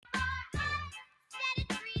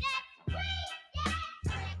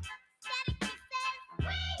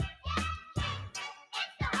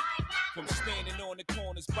From standing on the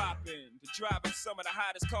corners bopping to driving some of the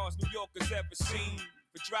hottest cars New Yorkers ever seen.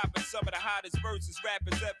 For dropping some of the hottest verses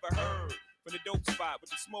rappers ever heard. From the dope spot with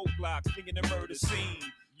the smoke block, thinking the murder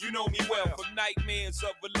scene. You know me well from nightmares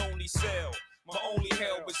of a lonely cell. My only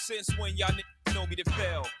hell, but since when y'all know me to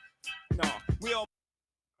fail? Nah, we all.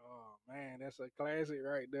 Oh man, that's a classic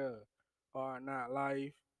right there. Hard Not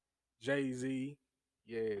Life, Jay Z.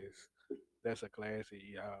 Yes, that's a classic,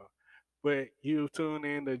 y'all. But you tune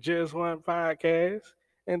in to Just One Podcast,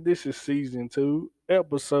 and this is season 2,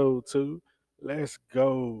 episode 2. Let's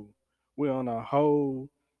go. We're on a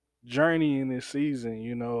whole journey in this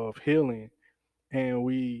season, of healing. And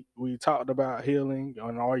we talked about healing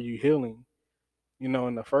on Are You Healing, in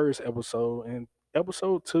the first episode. And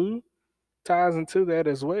episode 2 ties into that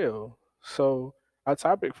as well. So our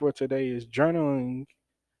topic for today is journaling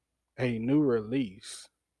a new release.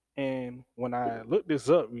 And when I looked this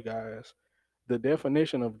up, you guys, the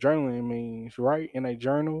definition of journaling means write in a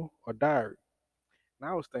journal or diary. And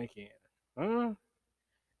I was thinking, huh,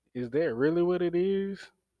 is that really what it is?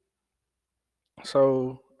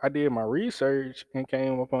 So I did my research and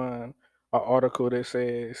came upon an article that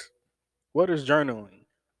says, "What is journaling?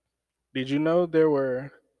 Did you know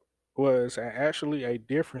there actually a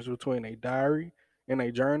difference between a diary and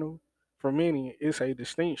a journal? For many, it's a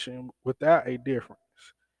distinction without a difference.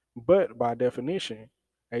 But by definition,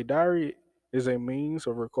 a diary is a means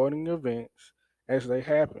of recording events as they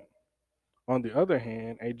happen. On the other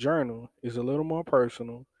hand, a journal is a little more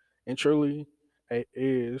personal and truly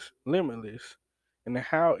is limitless in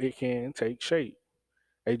how it can take shape.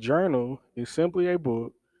 A journal is simply a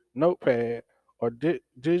book, notepad, or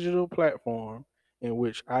digital platform in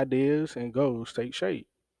which ideas and goals take shape.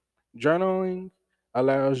 Journaling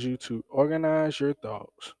allows you to organize your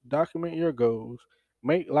thoughts, document your goals,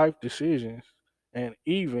 make life decisions, and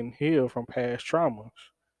even heal from past traumas.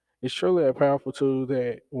 It's truly a powerful tool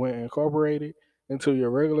that, when incorporated into your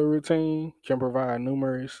regular routine, can provide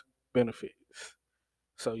numerous benefits.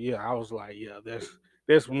 So yeah, I was like, yeah,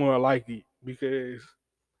 that's more like it because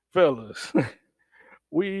fellas,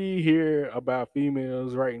 we hear about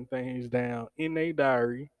females writing things down in a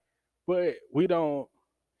diary, but we don't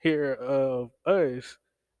hear of us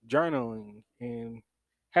journaling and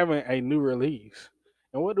having a new release.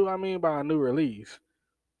 And what do I mean by a new release?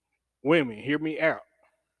 Women, hear me out.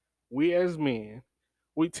 We as men,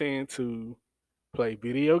 we tend to play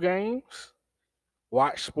video games,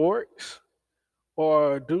 watch sports,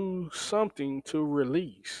 or do something to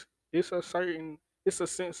release. It's a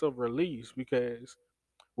sense of release because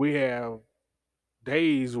we have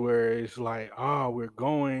days where it's like, oh, we're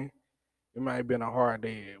going. It might have been a hard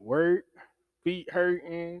day at work, feet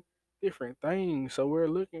hurting, different things. So we're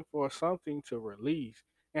looking for something to release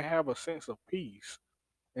and have a sense of peace.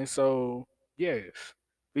 And so, yes,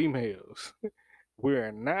 females,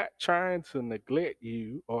 we're not trying to neglect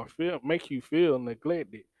you or make you feel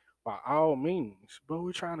neglected by all means, but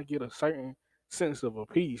we're trying to get a certain sense of a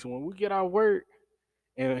peace. When we get our work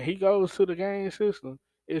and he goes to the game system,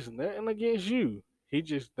 it's nothing against you. He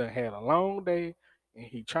just done had a long day and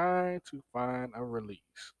he trying to find a release.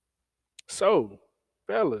 So,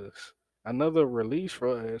 fellas, another release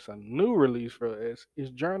for us, a new release for us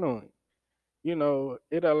is journaling.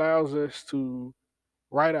 It allows us to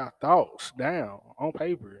write our thoughts down on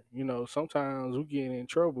paper. Sometimes we get in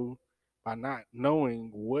trouble by not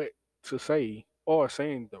knowing what to say or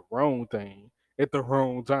saying the wrong thing at the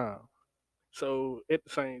wrong time. So at the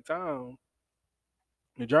same time,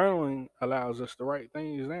 the journaling allows us to write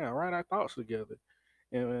things down, write our thoughts together,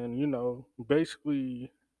 and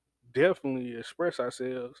basically, definitely express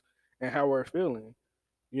ourselves and how we're feeling.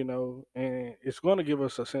 And it's going to give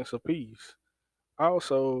us a sense of peace.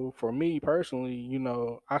 Also, for me personally,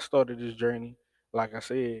 I started this journey, like I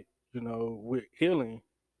said, with healing,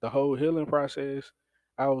 the whole healing process.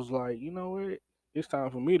 I was like, you know what, it's time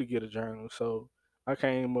for me to get a journal. So I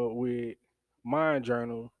came up with my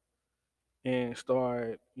journal and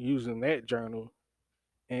started using that journal.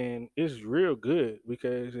 And it's real good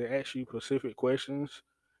because it asks you specific questions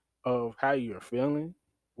of how you're feeling,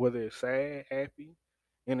 whether it's sad, happy,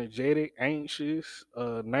 energetic, anxious,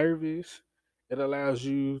 nervous. It allows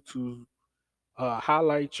you to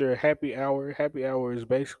highlight your happy hour. Happy hour is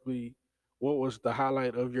basically what was the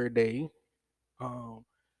highlight of your day. Um,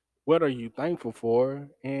 what are you thankful for,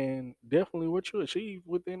 and definitely what you achieved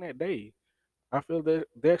within that day. I feel that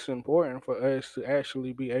that's important for us to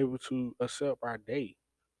actually be able to accept our day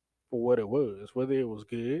for what it was, whether it was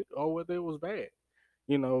good or whether it was bad.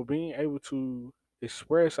 Being able to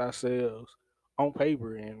express ourselves on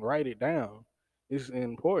paper and write it down is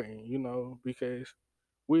important, because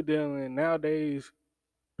we're dealing nowadays,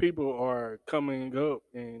 people are coming up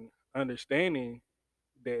and understanding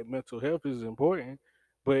that mental health is important,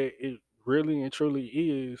 but it really and truly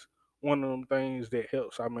is one of them things that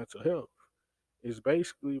helps our mental health. It's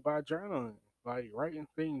basically by journaling, like writing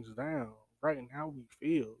things down, writing how we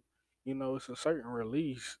feel. It's a certain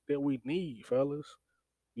release that we need, fellas.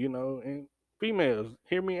 And females,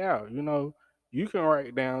 hear me out. You can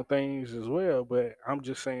write down things as well, but I'm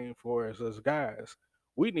just saying for us guys,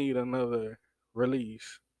 we need another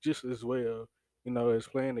release just as well, as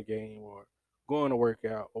playing the game or going to work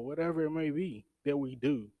out or whatever it may be that we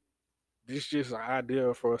do. This is just an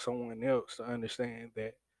idea for someone else to understand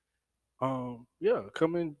that yeah,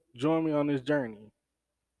 come and join me on this journey.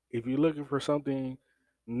 If you're looking for something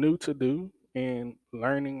new to do and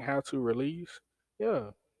learning how to release,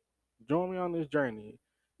 yeah, join me on this journey.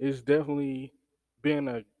 It's definitely been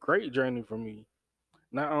a great journey for me.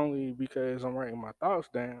 Not only because I'm writing my thoughts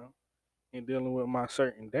down and dealing with my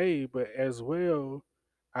certain day, but as well,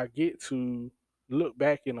 I get to look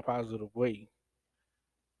back in a positive way.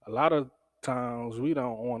 A lot of times we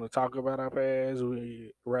don't want to talk about our past.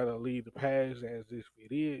 We rather leave the past as if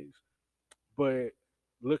it is. But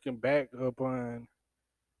looking back upon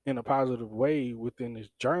in a positive way within this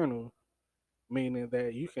journal, meaning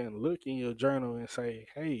that you can look in your journal and say,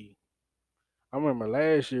 hey, I remember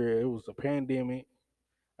last year it was a pandemic.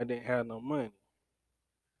 I didn't have no money.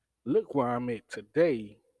 Look where I'm at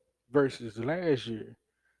today versus last year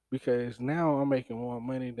because now I'm making more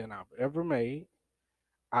money than I've ever made.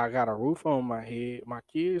 I got a roof on my head. My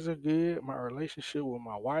kids are good. My relationship with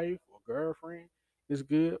my wife or girlfriend is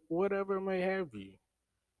good. Whatever it may have you,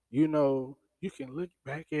 you can look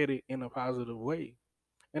back at it in a positive way.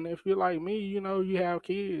 And if you're like me, you have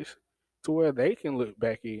kids to where they can look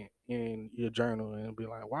back in your journal and be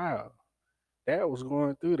like, wow, that was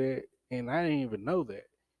going through that, and I didn't even know that.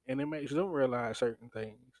 And it makes them realize certain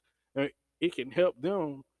things. And it can help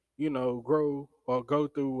them, grow or go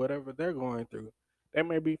through whatever they're going through. They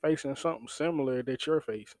may be facing something similar that you're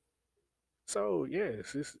facing. So,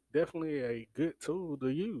 yes, it's definitely a good tool to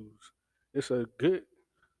use. It's a good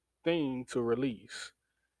thing to release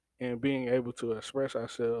and being able to express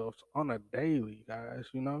ourselves on a daily, guys.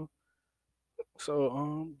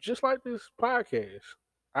 So just like this podcast,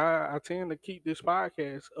 I tend to keep this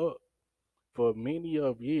podcast up for many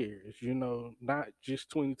of years, not just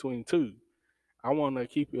 2022. I want to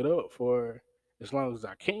keep it up for as long as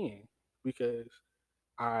I can because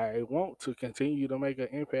I want to continue to make an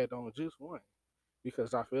impact on just one.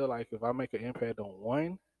 Because I feel like if I make an impact on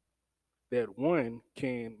one, that one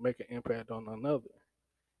can make an impact on another.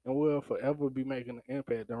 And we'll forever be making an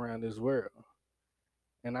impact around this world.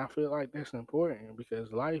 And I feel like that's important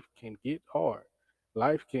because life can get hard.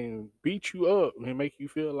 Life can beat you up and make you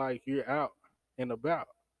feel like you're out and about.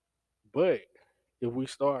 But if we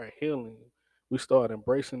start healing, we start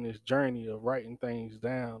embracing this journey of writing things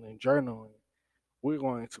down and journaling, we're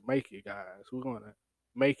going to make it, guys. We're going to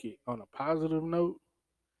make it on a positive note,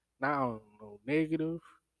 not on no negative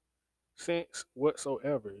sense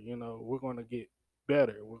whatsoever. We're going to get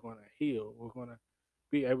better. We're going to heal. We're going to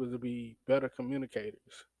be able to be better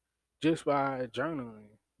communicators just by journaling.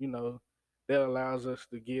 That allows us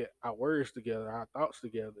to get our words together, our thoughts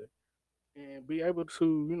together, and be able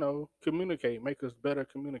to, communicate, make us better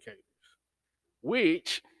communicators.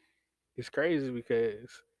 Which is crazy because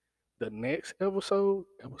the next episode,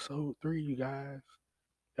 episode 3, you guys,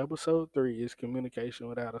 episode 3 is communication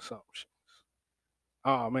without assumptions.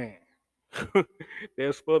 Oh man.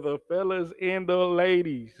 That's for the fellas and the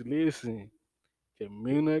ladies. Listen,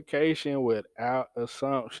 communication without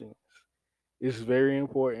assumptions is very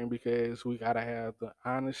important because we gotta have the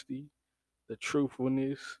honesty, the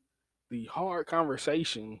truthfulness, the hard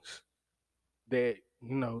conversations that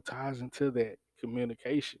ties into that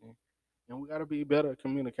communication, and we gotta be better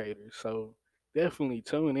communicators. So definitely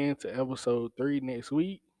tune in to episode 3 next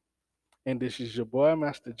week. And this is your boy,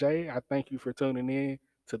 Master J. I thank you for tuning in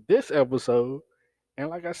to this episode. And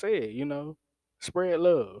like I said, spread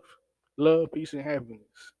love, peace, and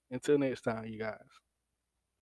happiness. Until next time, you guys.